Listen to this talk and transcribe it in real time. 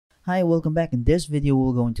Hi, welcome back. In this video,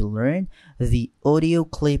 we're going to learn the audio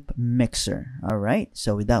clip mixer. All right.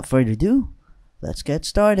 So without further ado, let's get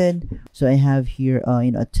started. So I have here,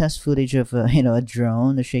 a test footage of, a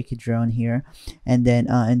drone, a shaky drone here, and then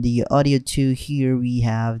in the audio 2 here we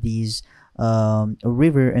have these a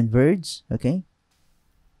river and birds. Okay.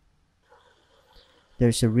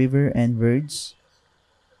 There's a river and birds.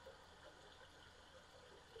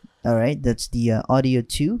 All right. That's the audio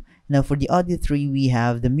 2. Now for the audio 3, we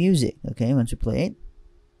have the music. Okay. Once you play it.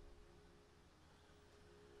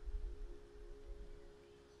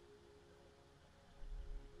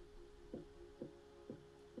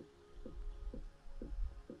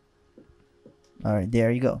 All right, there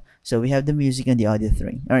you go. So we have the music and the audio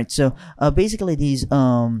 3. All right, so basically these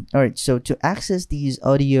all right, so to access these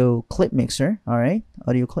audio clip mixer, all right,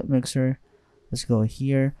 audio clip mixer, let's go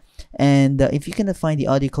here. And if you cannot find the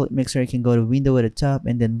audio clip mixer, you can go to window at the top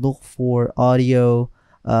and then look for audio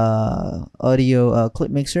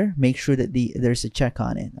clip mixer. Make sure that there's a check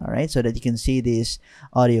on it, all right, so that you can see this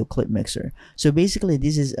audio clip mixer. So basically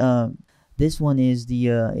this one is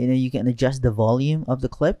the you can adjust the volume of the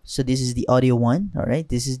clip. So this is the audio 1. All right,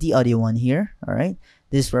 this is the audio 1 here. All right,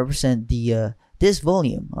 this represent the this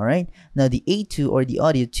volume. All right, now the A2 or the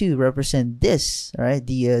audio 2 represent this. All right,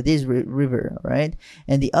 the this river. All right,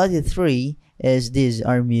 and the audio 3 is this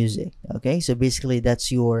our music. Okay, so basically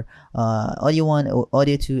that's your audio 1,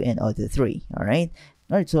 audio 2, and audio 3. All right,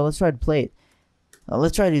 so let's try to play it.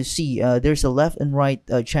 Let's try to see. There's a left and right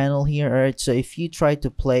channel here. All right, so if you try to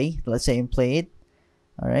play, let's say, and play it,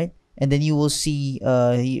 all right, and then you will see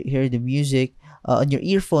hear the music on your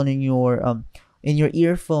earphone, in your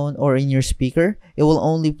earphone or in your speaker. It will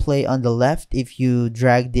only play on the left if you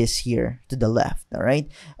drag this here to the left. All right,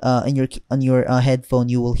 on your headphone,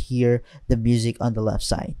 you will hear the music on the left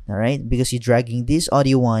side. All right, because you're dragging this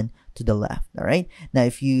audio 1 to the left. All right, now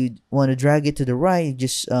if you want to drag it to the right,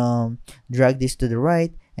 just drag this to the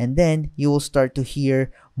right, and then you will start to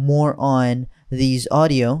hear more on these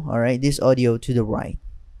audio. All right, this audio to the right.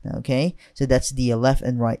 Okay, so that's the left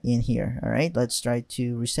and right in here. All right, let's try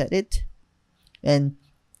to reset it, and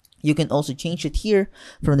you can also change it here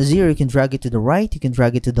from the 0. You can drag it to the right, you can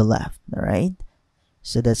drag it to the left. All right,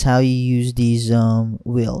 so that's how you use these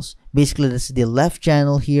wheels. Basically, that's the left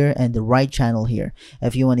channel here and the right channel here.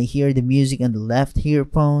 If you want to hear the music on the left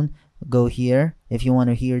earphone, go here. If you want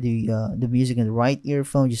to hear the music on the right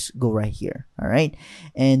earphone, just go right here. All right,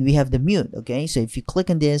 and we have the mute. Okay, so if you click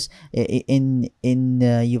on this,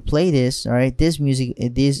 you play this. All right, this music,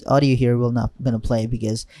 this audio here will not gonna play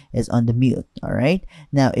because it's on the mute. All right,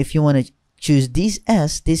 now if you want to choose this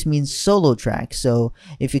S, this means solo track. So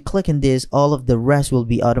if you click on this, all of the rest will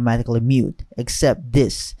be automatically mute except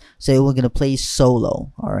this. So we're gonna play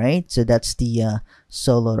solo. All right, so that's the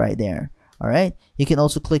solo right there. All right, you can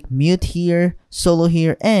also click mute here, solo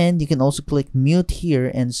here, and you can also click mute here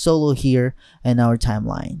and solo here in our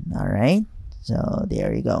timeline. All right, so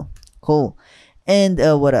there you go. Cool. And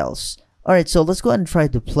what else? All right, so let's go ahead and try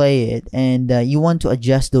to play it. And you want to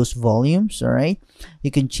adjust those volumes. All right, you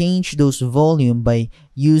can change those volume by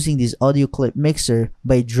using this audio clip mixer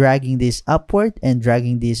by dragging this upward and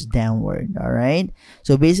dragging this downward. All right,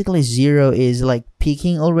 so basically 0 is like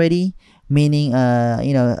peaking already, meaning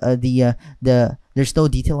there's no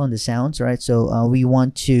detail on the sounds. Right, so we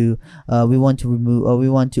want to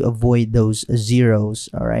avoid those zeros.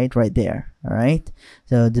 All right there. All right,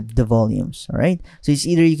 so the volumes. All right, so it's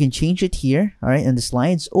either you can change it here, all right, on the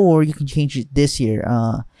slides, or you can change it this here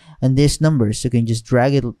and these numbers. So you can just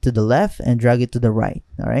drag it to the left and drag it to the right.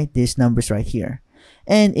 All right, these numbers right here.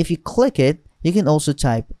 And if you click it, you can also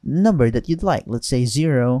type number that you'd like. Let's say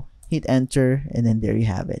 0, hit enter, and then there you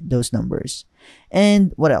have it, those numbers.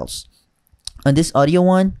 And what else? On this audio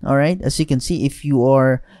 1, all right, as you can see, if you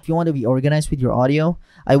want to be organized with your audio,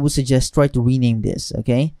 I would suggest try to rename this.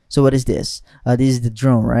 Okay, so what is this? This is the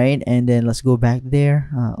drone, right? And then let's go back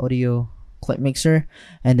there, audio clip mixer,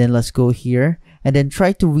 and then let's go here and then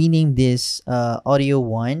try to rename this audio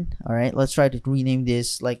 1. All right, let's try to rename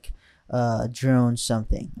this like drone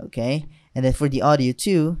something. Okay, and then for the audio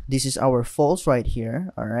 2, this is our false right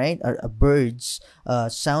here. All right, a bird's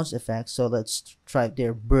sounds effect. So let's try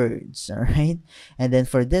their birds. All right, and then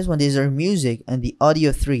for this one, this is our music, and the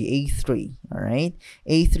audio 3, A3. All right,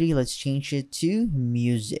 A3, let's change it to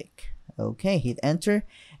music. Okay, hit enter,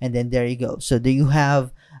 and then there you go. So there you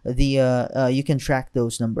have the you can track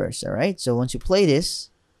those numbers. All right, so once you play this,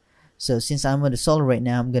 so since I'm on the solo right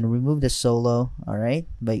now, I'm gonna remove the solo. All right,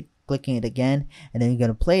 by clicking it again, and then you're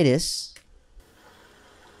gonna play this.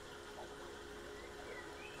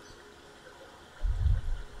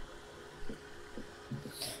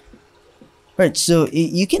 Right, so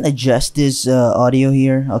you can adjust this audio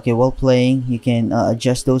here. Okay, while playing, you can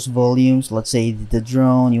adjust those volumes. Let's say the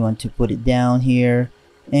drone, you want to put it down here,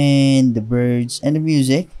 and the birds and the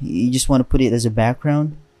music. You just want to put it as a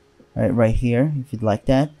background, right here, if you'd like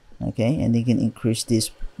that. Okay, and you can increase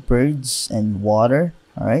these birds and water.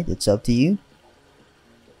 All right, it's up to you.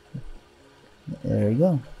 There you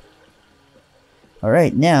go. All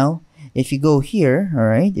right, now if you go here, all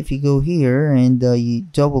right, if you go here and you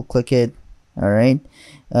double click it, all right,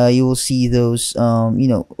 you will see those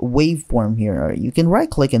waveform here. All right, you can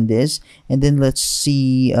right click on this and then let's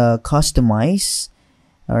see customize.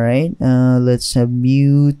 All right, let's have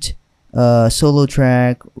mute, solo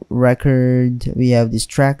track, record. We have this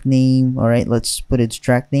track name. All right, let's put its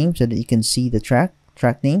track name so that you can see the track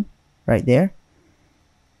name right there.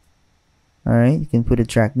 All right, you can put a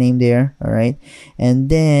track name there. All right, and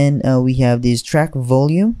then we have this track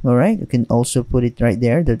volume. All right, you can also put it right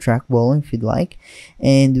there, the track volume, if you'd like.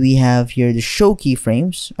 And we have here the show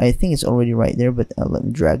keyframes. I think it's already right there, but let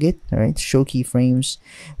me drag it. All right, show keyframes.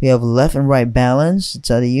 We have left and right balance, it's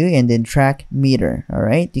up to you. And then track meter. All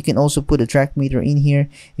right, you can also put a track meter in here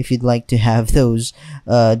if you'd like to have those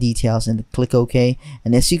details, and click OK.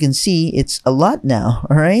 And as you can see, it's a lot now.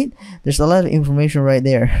 All right, there's a lot of information right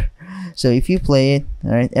there. So if you play it,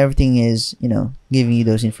 all right, everything is, giving you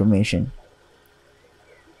those information.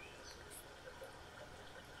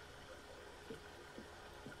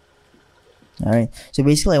 All right, so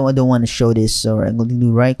basically I don't want to show this, so I'm going to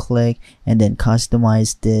do right click and then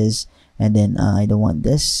customize this, and then I don't want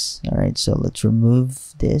this. All right, so let's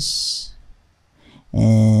remove this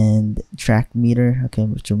and track meter. Okay,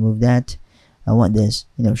 let's remove that. I want this,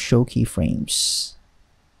 show keyframes.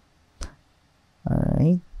 All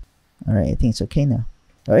right. All right, I think it's okay now.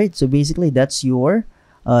 All right, so basically that's your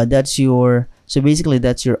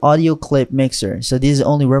audio clip mixer. So this is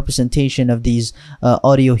only representation of these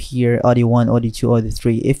audio here, audio 1, audio 2, audio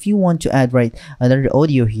 3. If you want to add another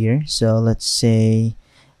audio here, so let's say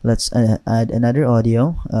add another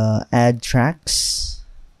audio, add tracks.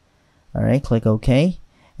 All right, click OK,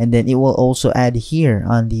 and then it will also add here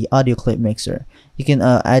on the audio clip mixer. You can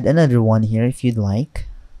add another one here if you'd like.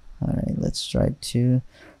 All right, let's try to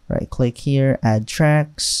right click here, add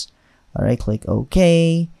tracks. All right, click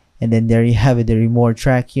OK, and then there you have it. There are more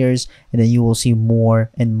track here, and then you will see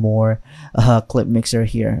more and more clip mixer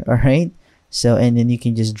here. All right, so and then you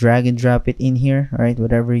can just drag and drop it in here. All right,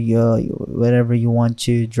 whatever you want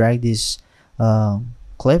to drag this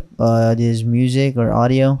clip, this music or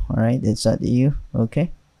audio. All right, it's up to you.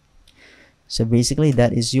 Okay, so basically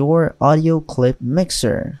that is your audio clip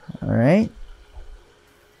mixer. All right.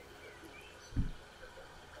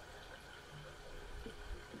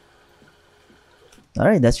 All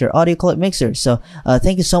right, that's your audio clip mixer. So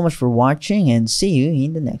thank you so much for watching, and see you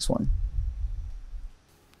in the next one.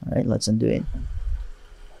 All right, let's undo it.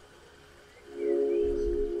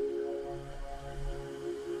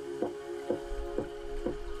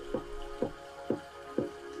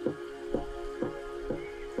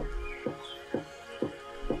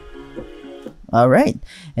 All right,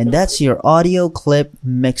 and that's your audio clip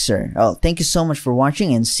mixer. Oh, thank you so much for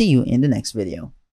watching, and see you in the next video.